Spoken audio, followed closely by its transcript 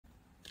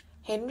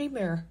Henry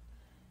Moore,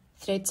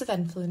 Threads of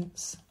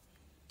Influence.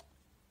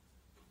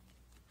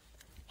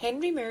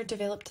 Henry Moore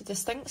developed a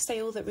distinct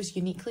style that was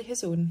uniquely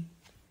his own.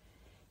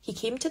 He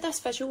came to this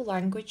visual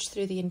language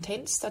through the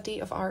intense study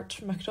of art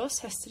from across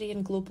history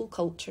and global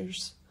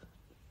cultures.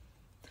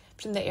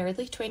 From the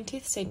early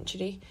 20th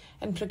century,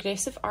 in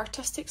progressive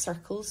artistic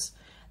circles,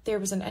 there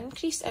was an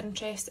increased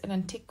interest in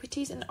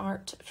antiquities and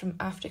art from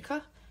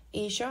Africa,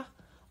 Asia,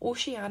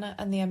 Oceania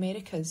and the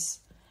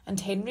Americas,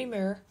 and Henry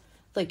Moore,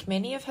 like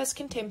many of his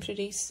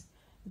contemporaries,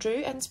 drew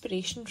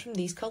inspiration from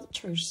these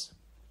cultures.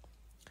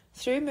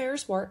 Through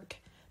Moore's work,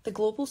 the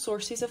global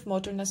sources of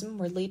modernism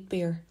were laid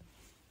bare.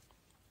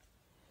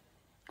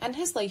 In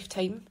his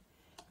lifetime,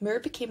 Moore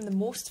became the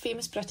most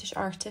famous British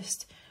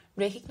artist,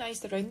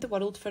 recognised around the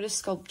world for his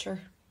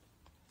sculpture.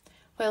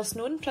 Whilst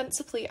known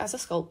principally as a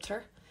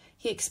sculptor,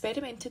 he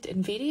experimented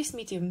in various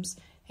mediums,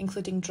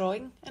 including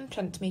drawing and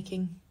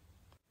printmaking.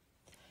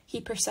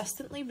 He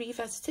persistently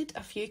revisited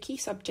a few key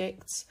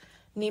subjects,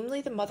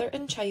 namely the mother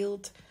and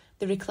child,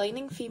 the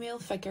reclining female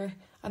figure,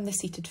 and the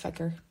seated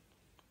figure.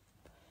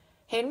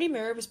 Henry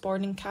Moore was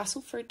born in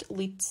Castleford,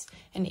 Leeds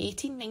in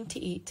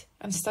 1898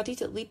 and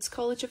studied at Leeds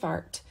College of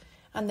Art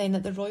and then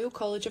at the Royal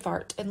College of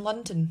Art in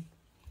London.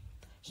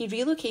 He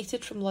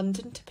relocated from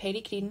London to Perry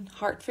Green,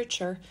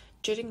 Hertfordshire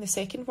during the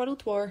Second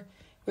World War,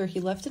 where he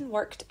lived and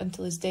worked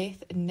until his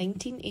death in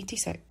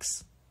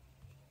 1986.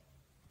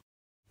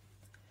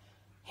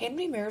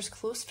 Henry Moore's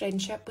close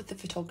friendship with the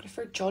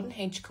photographer John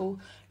Hedgecoe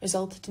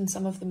resulted in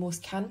some of the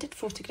most candid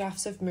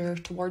photographs of Moore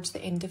towards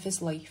the end of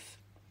his life.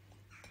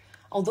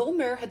 Although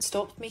Moore had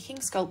stopped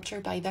making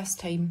sculpture by this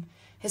time,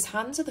 his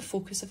hands are the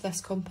focus of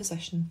this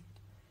composition.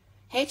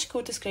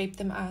 Hedgecoe described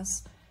them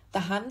as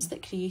the hands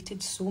that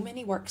created so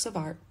many works of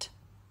art.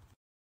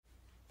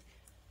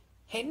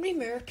 Henry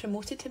Moore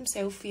promoted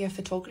himself via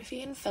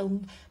photography and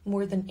film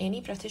more than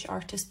any British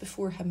artist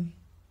before him.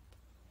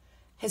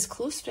 His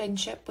close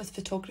friendship with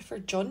photographer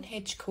John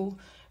Hedgecoe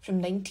from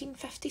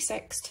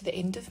 1956 to the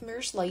end of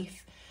Moore's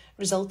life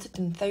resulted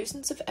in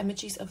thousands of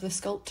images of the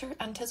sculptor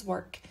and his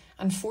work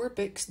and 4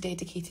 books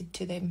dedicated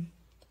to them.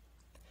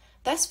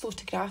 This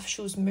photograph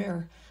shows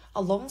Moore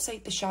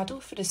alongside the shadow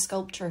for his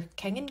sculpture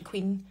King and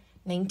Queen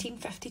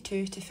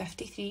 1952 to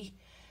 53,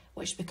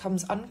 which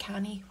becomes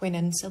uncanny when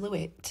in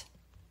silhouette.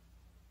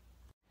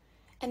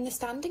 In the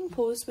standing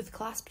pose with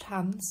clasped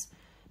hands,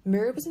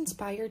 Moore was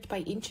inspired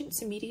by ancient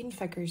Sumerian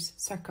figures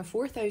circa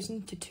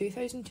 4000 to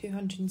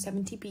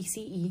 2270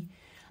 BCE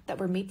that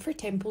were made for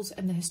temples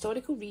in the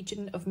historical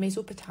region of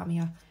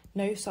Mesopotamia,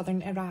 now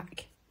southern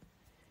Iraq.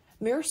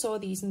 Moore saw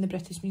these in the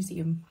British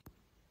Museum.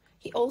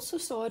 He also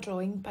saw a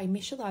drawing by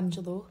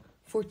Michelangelo,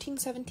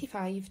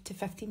 1475 to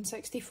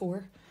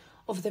 1564,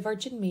 of the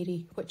Virgin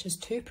Mary, which has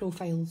 2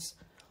 profiles,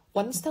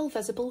 one still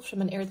visible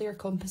from an earlier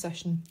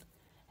composition.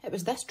 It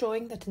was this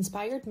drawing that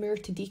inspired Moore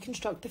to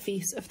deconstruct the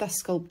face of this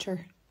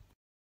sculpture.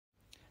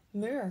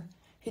 Moore,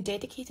 who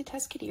dedicated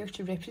his career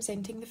to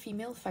representing the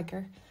female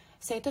figure,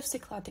 said of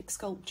Cycladic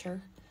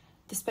sculpture,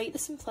 "Despite the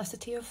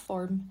simplicity of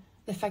form,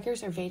 the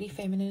figures are very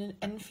feminine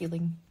in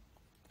feeling."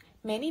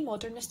 Many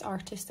modernist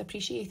artists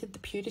appreciated the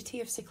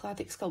purity of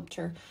Cycladic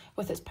sculpture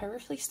with its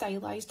powerfully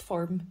stylised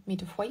form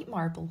made of white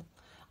marble,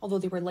 although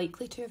they were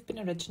likely to have been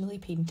originally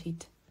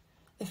painted.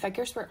 The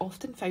figures were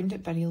often found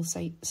at burial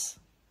sites.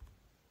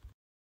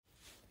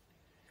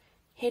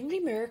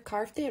 Henry Moore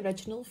carved the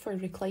original for a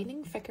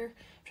reclining figure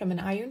from an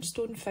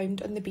ironstone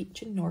found on the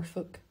beach in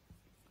Norfolk.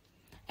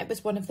 It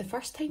was one of the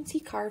first times he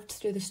carved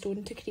through the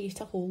stone to create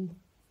a hole.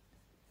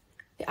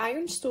 The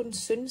ironstone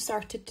soon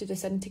started to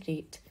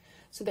disintegrate,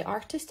 so the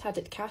artist had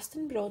it cast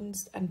in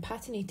bronze and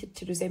patinated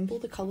to resemble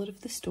the colour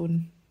of the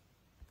stone.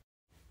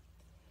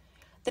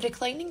 The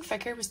reclining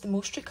figure was the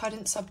most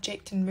recurrent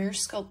subject in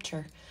Moore's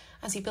sculpture,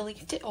 as he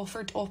believed it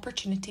offered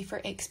opportunity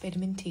for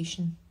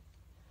experimentation.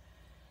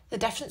 The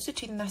difference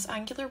between this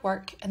angular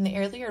work and the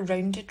earlier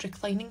rounded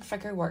reclining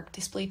figure work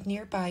displayed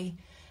nearby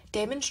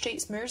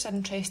demonstrates Moore's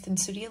interest in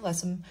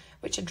surrealism,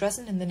 which had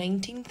risen in the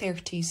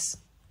 1930s.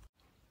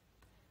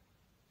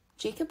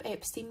 Jacob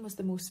Epstein was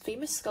the most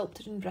famous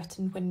sculptor in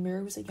Britain when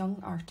Moore was a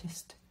young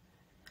artist.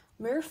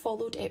 Moore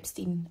followed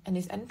Epstein in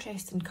his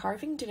interest in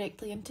carving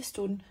directly into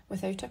stone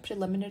without a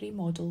preliminary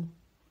model.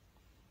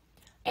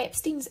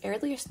 Epstein's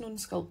earliest known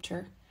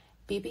sculpture,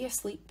 Baby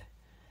Asleep,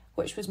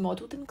 which was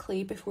modelled in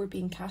clay before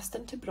being cast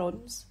into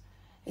bronze,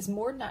 is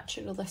more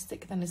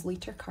naturalistic than his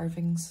later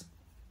carvings.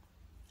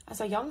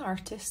 As a young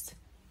artist,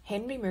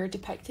 Henry Moore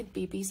depicted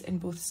babies in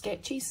both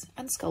sketches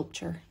and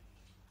sculpture.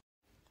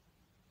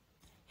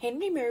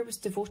 Henry Moore was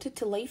devoted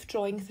to life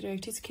drawing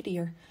throughout his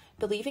career,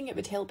 believing it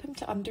would help him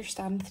to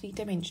understand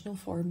 3-dimensional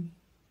form.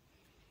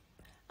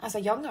 As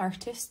a young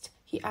artist,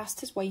 he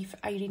asked his wife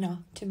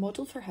Irina to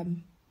model for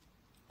him.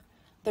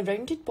 The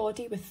rounded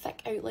body with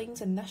thick outlines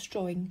in this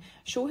drawing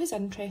show his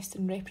interest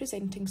in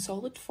representing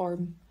solid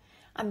form,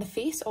 and the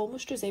face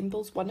almost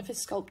resembles one of his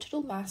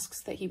sculptural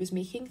masks that he was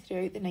making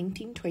throughout the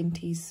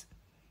 1920s.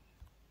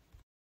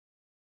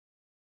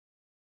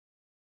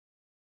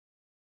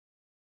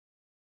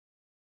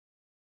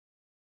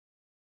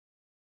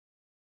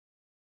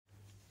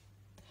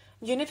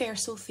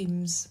 Universal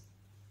themes.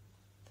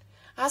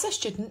 As a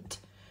student,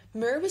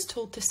 Moore was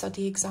told to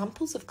study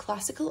examples of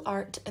classical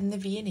art in the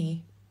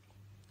V&A.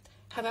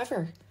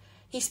 However,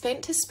 he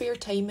spent his spare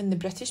time in the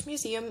British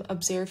Museum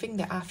observing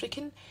the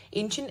African,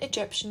 ancient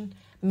Egyptian,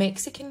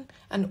 Mexican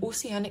and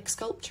oceanic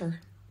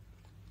sculpture.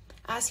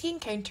 As he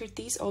encountered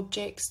these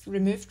objects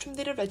removed from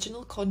their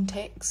original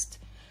context,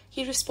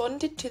 he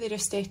responded to their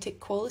aesthetic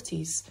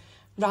qualities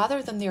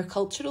rather than their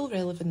cultural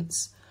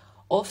relevance,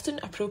 often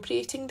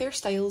appropriating their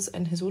styles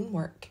in his own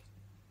work.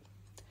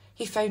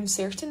 He found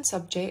certain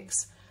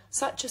subjects,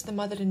 such as the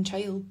mother and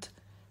child,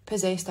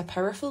 possessed a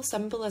powerful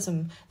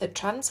symbolism that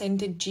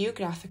transcended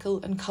geographical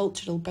and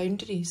cultural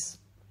boundaries.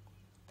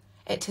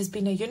 It has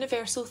been a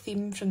universal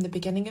theme from the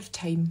beginning of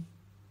time.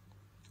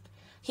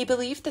 He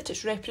believed that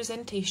its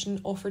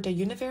representation offered a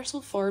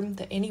universal form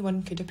that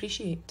anyone could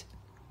appreciate.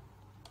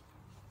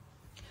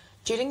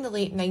 During the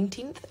late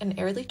 19th and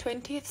early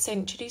 20th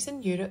centuries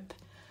in Europe,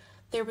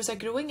 there was a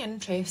growing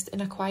interest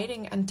in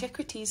acquiring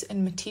antiquities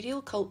and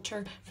material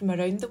culture from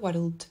around the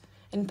world,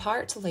 in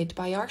part led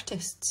by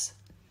artists.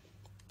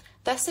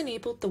 This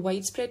enabled the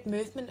widespread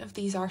movement of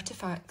these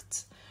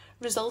artefacts,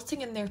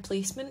 resulting in their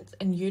placement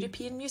in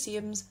European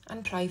museums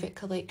and private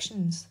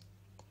collections.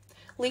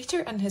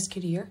 Later in his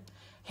career,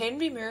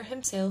 Henry Moore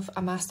himself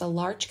amassed a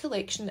large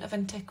collection of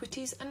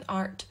antiquities and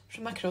art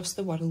from across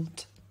the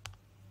world.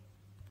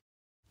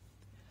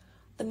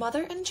 The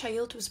mother and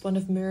child was one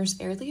of Moore's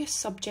earliest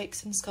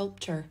subjects in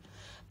sculpture,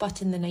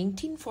 but in the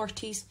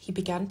 1940s he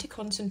began to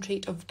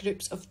concentrate on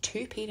groups of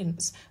two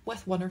parents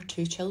with one or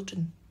two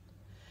children.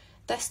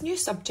 This new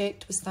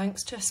subject was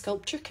thanks to a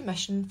sculpture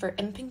commission for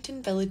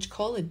Impington Village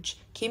College,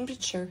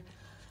 Cambridgeshire,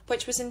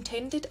 which was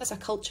intended as a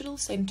cultural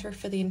centre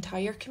for the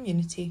entire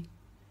community.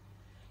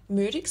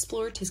 Moore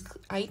explored his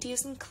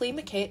ideas in clay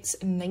maquettes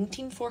in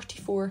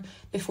 1944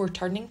 before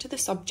turning to the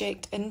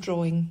subject in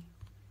drawing.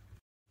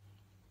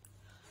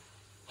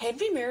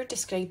 Henry Moore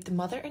described the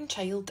mother and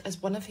child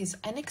as one of his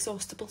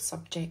inexhaustible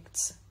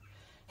subjects.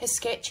 His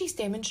sketches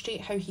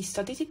demonstrate how he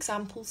studied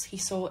examples he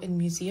saw in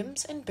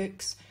museums and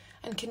books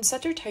and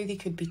considered how they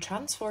could be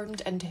transformed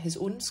into his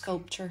own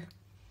sculpture.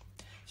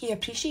 He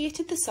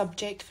appreciated the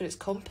subject for its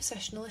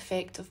compositional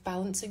effect of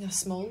balancing a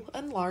small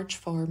and large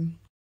form.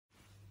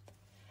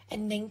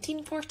 In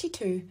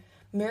 1942,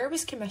 Moore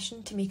was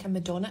commissioned to make a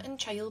Madonna and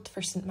Child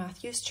for St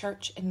Matthew's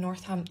Church in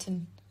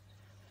Northampton.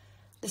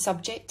 The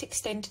subject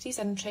extended his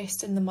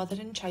interest in the mother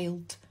and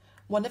child,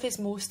 one of his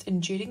most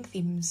enduring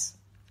themes.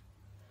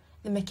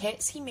 The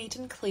maquettes he made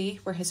in clay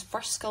were his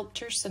first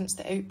sculptures since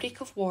the outbreak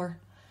of war,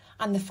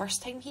 and the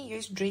first time he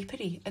used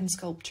drapery in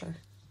sculpture.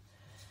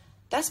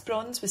 This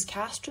bronze was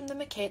cast from the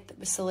maquette that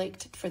was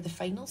selected for the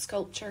final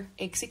sculpture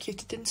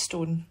executed in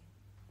stone.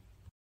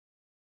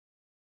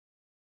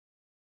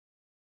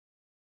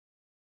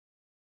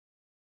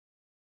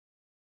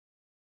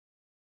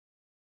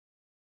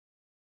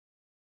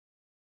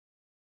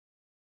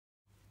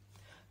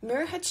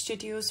 Moore had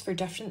studios for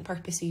different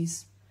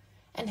purposes.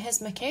 In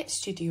his maquette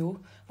studio,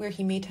 where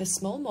he made his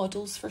small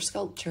models for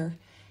sculpture,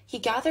 he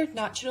gathered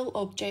natural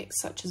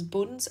objects such as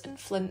bones and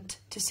flint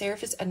to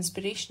serve as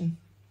inspiration.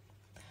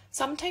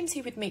 Sometimes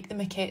he would make the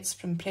maquettes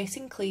from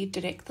pressing clay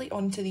directly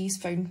onto these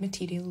found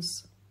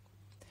materials.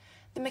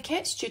 The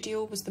maquette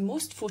studio was the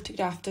most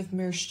photographed of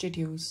Moore's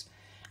studios,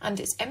 and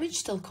its image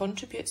still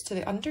contributes to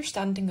the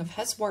understanding of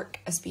his work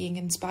as being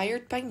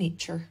inspired by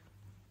nature.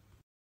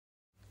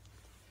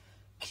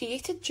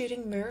 Created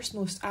during Moore's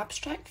most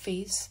abstract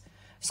phase,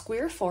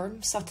 square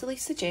form subtly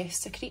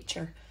suggests a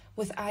creature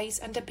with eyes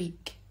and a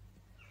beak.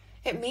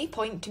 It may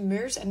point to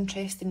Moore's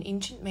interest in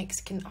ancient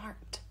Mexican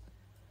art.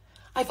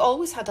 I've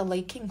always had a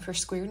liking for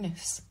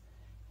squareness.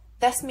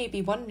 This may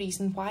be one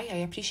reason why I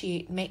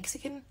appreciate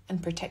Mexican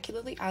and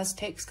particularly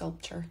Aztec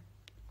sculpture.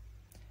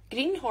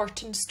 Green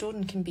Horton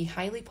stone can be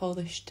highly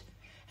polished,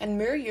 and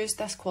Moore used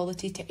this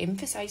quality to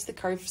emphasise the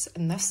curves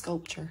in this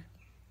sculpture.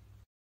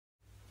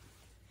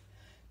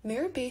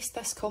 Moore based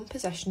this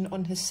composition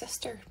on his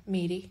sister,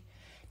 Mary,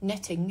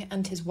 knitting,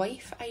 and his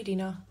wife,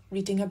 Irina,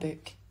 reading a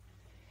book.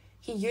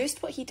 He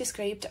used what he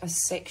described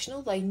as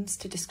sectional lines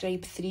to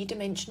describe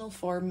three-dimensional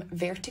form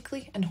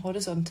vertically and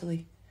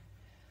horizontally.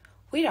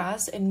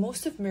 Whereas, in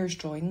most of Moore's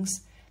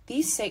drawings,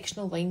 these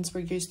sectional lines were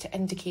used to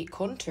indicate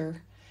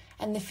contour,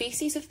 in the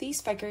faces of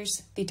these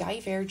figures they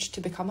diverged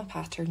to become a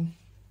pattern.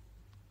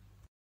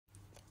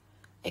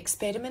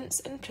 Experiments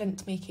in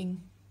printmaking.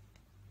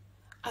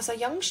 As a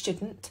young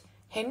student,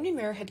 Henry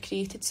Moore had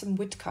created some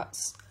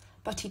woodcuts,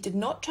 but he did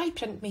not try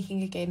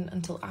printmaking again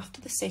until after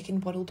the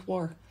Second World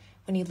War,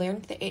 when he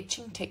learned the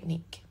etching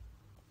technique.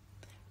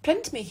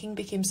 Printmaking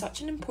became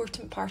such an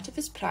important part of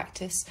his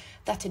practice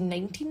that in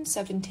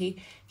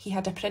 1970 he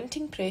had a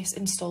printing press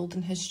installed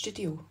in his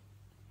studio.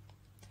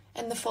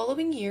 In the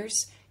following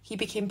years, he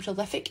became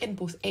prolific in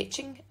both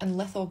etching and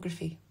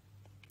lithography.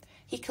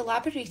 He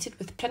collaborated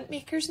with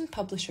printmakers and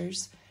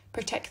publishers,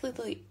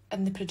 particularly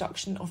in the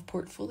production of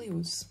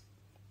portfolios.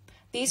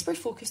 These were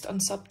focused on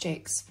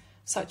subjects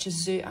such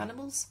as zoo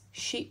animals,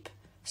 sheep,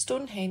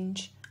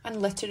 Stonehenge,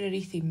 and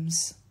literary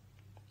themes.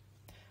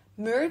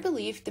 Moore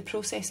believed the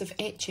process of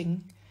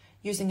etching,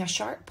 using a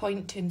sharp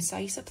point to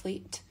incise a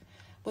plate,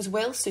 was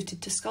well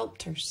suited to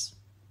sculptors.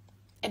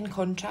 In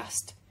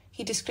contrast,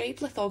 he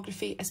described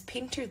lithography as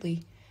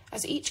painterly,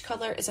 as each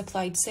colour is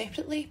applied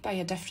separately by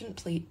a different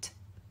plate.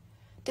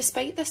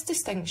 Despite this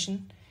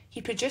distinction, he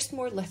produced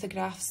more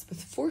lithographs,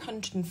 with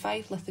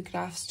 405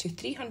 lithographs to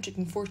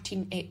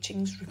 314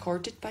 etchings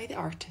recorded by the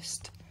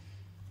artist.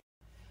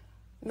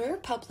 Moore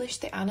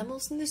published the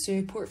Animals in the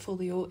Zoo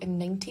portfolio in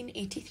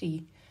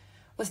 1983,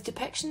 with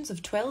depictions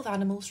of 12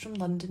 animals from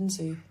London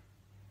Zoo.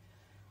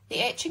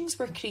 The etchings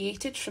were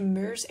created from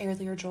Moore's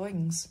earlier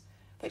drawings,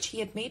 which he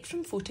had made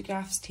from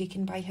photographs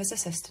taken by his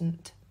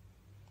assistant.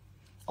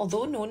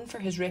 Although known for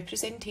his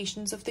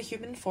representations of the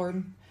human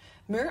form,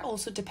 Moore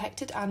also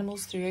depicted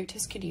animals throughout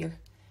his career,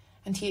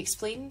 and he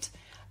explained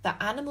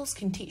that animals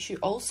can teach you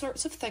all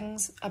sorts of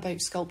things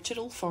about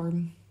sculptural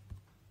form.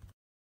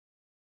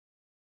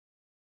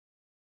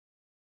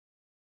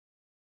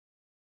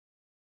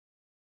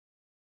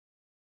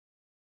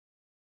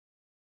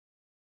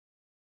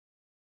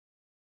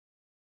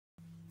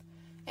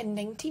 In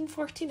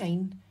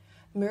 1949,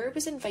 Moore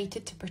was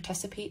invited to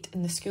participate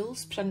in the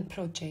school's print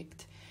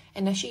project,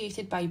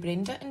 initiated by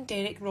Brenda and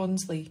Derek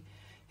Ronsley,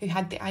 who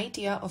had the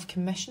idea of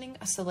commissioning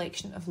a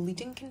selection of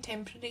leading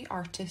contemporary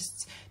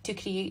artists to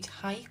create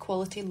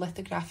high-quality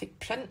lithographic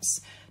prints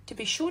to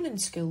be shown in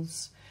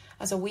schools,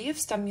 as a way of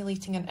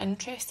stimulating an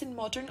interest in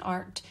modern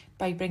art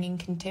by bringing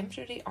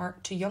contemporary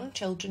art to young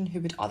children who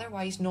would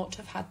otherwise not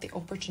have had the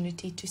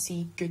opportunity to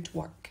see good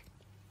work.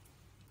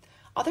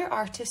 Other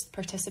artists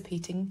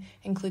participating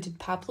included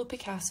Pablo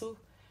Picasso,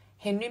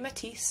 Henri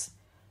Matisse,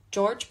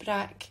 George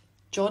Braque,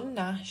 John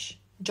Nash,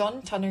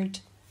 John Tunnard,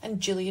 and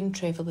Julian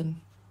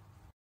Trevelyan.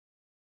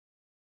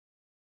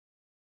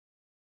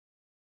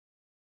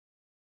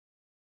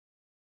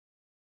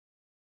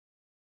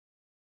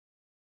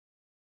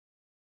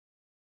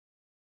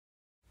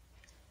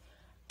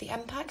 The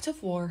impact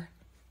of war.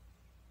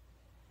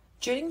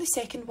 During the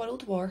Second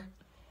World War,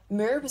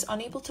 Moore was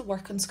unable to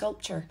work on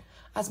sculpture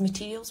as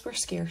materials were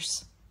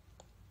scarce.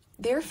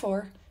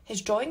 Therefore,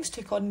 his drawings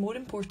took on more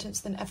importance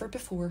than ever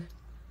before.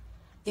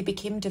 They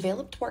became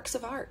developed works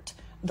of art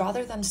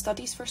rather than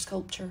studies for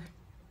sculpture.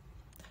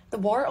 The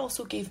war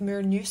also gave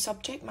Moore new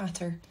subject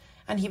matter,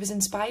 and he was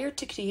inspired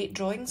to create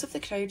drawings of the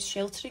crowds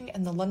sheltering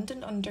in the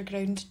London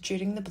Underground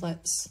during the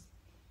Blitz.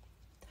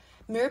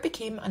 Moore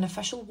became an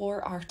official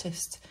war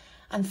artist,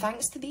 and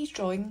thanks to these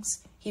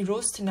drawings, he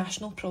rose to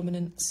national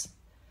prominence.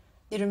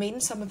 They remain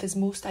some of his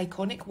most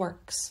iconic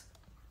works.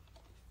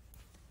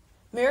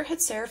 Moore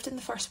had served in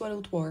the First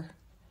World War,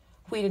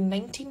 where in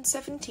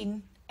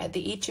 1917, at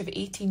the age of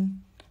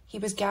 18, he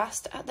was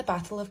gassed at the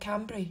Battle of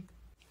Cambrai.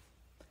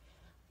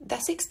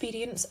 This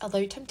experience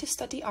allowed him to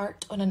study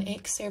art on an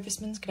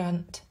ex-serviceman's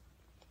grant.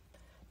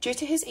 Due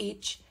to his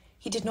age,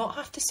 he did not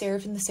have to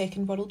serve in the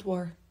Second World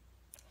War.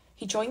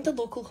 He joined the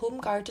local Home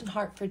Guard in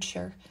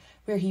Hertfordshire,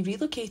 where he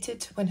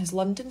relocated when his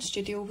London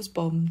studio was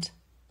bombed.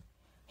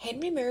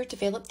 Henry Moore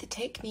developed the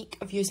technique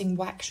of using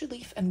wax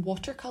relief and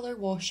watercolour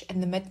wash in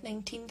the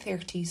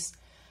mid-1930s,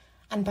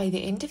 and by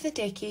the end of the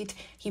decade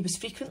he was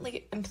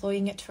frequently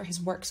employing it for his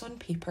works on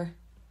paper.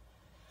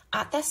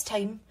 At this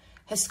time,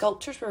 his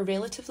sculptures were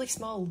relatively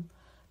small,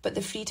 but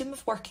the freedom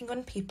of working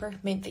on paper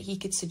meant that he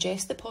could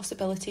suggest the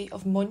possibility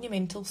of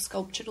monumental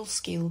sculptural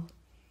scale.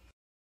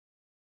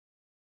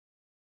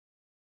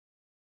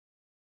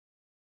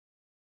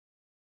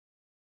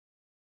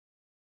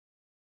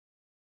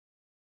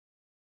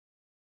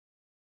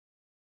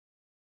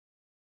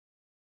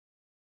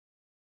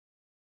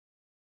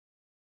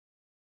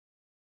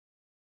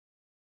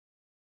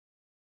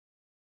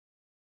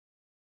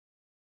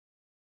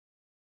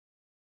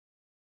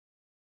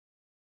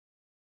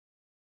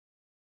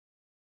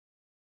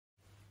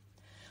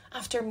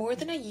 After more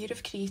than a year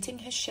of creating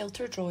his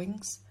shelter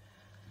drawings,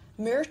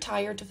 Moore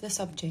tired of the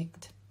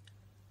subject.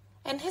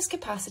 In his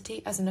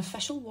capacity as an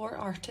official war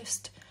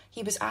artist,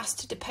 he was asked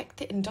to depict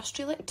the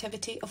industrial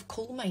activity of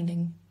coal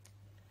mining.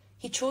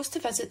 He chose to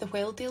visit the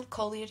Welldale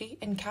Colliery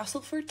in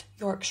Castleford,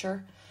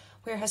 Yorkshire,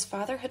 where his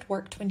father had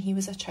worked when he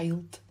was a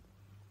child.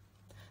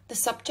 The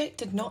subject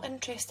did not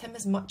interest him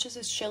as much as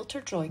his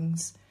shelter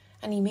drawings,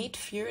 and he made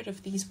fewer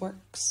of these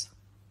works.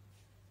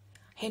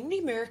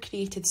 Henry Moore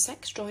created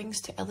 6 drawings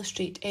to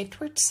illustrate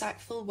Edward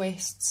Sackville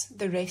West's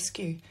The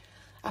Rescue,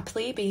 a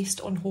play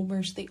based on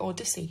Homer's The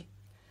Odyssey.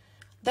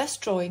 This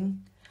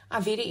drawing, a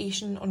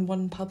variation on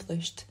one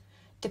published,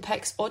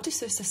 depicts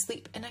Odysseus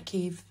asleep in a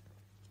cave.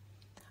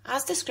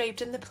 As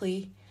described in the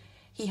play,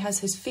 he has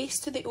his face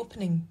to the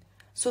opening,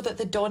 so that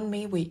the dawn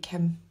may wake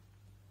him.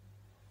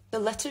 The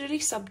literary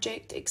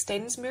subject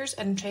extends Moore's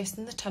interest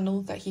in the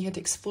tunnel that he had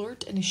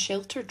explored in his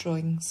shelter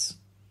drawings.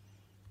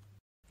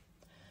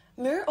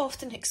 Moore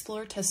often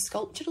explored his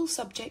sculptural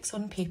subjects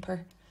on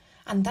paper,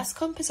 and this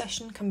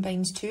composition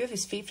combines 2 of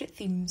his favourite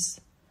themes,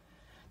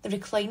 the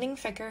reclining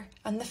figure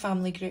and the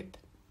family group.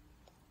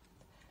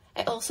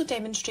 It also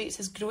demonstrates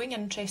his growing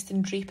interest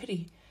in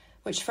drapery,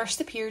 which first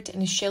appeared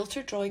in his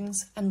shelter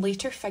drawings and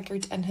later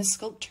figured in his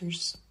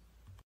sculptures.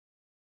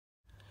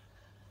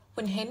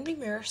 When Henry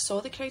Moore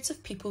saw the crowds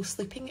of people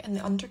sleeping in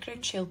the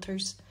underground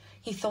shelters,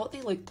 he thought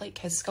they looked like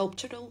his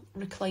sculptural,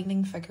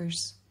 reclining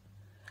figures.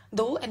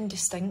 Though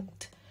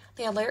indistinct,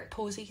 the alert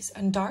poses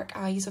and dark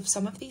eyes of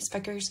some of these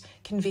figures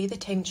convey the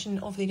tension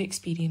of their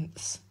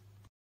experience.